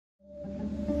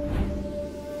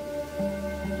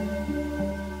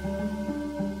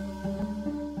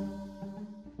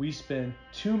spend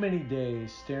too many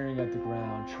days staring at the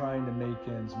ground trying to make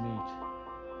ends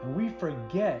meet, and we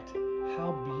forget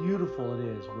how beautiful it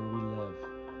is where we live.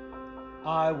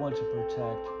 I want to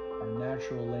protect our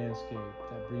natural landscape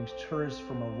that brings tourists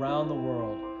from around the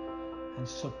world and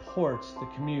supports the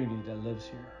community that lives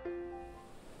here.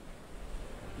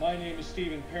 My name is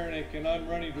Perenich, and I'm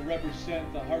running to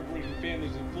represent the hardworking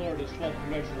families in Florida's 12th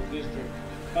Congressional District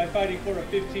by fighting for a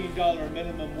 $15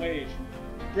 minimum wage,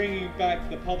 bringing back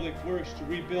the public works to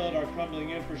rebuild our crumbling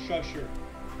infrastructure,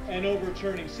 and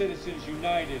overturning Citizens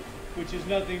United, which is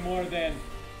nothing more than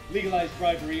legalized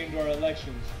bribery into our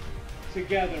elections.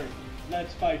 Together,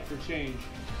 let's fight for change.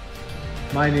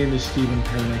 My name is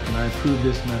Perenich, and I approve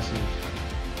this message.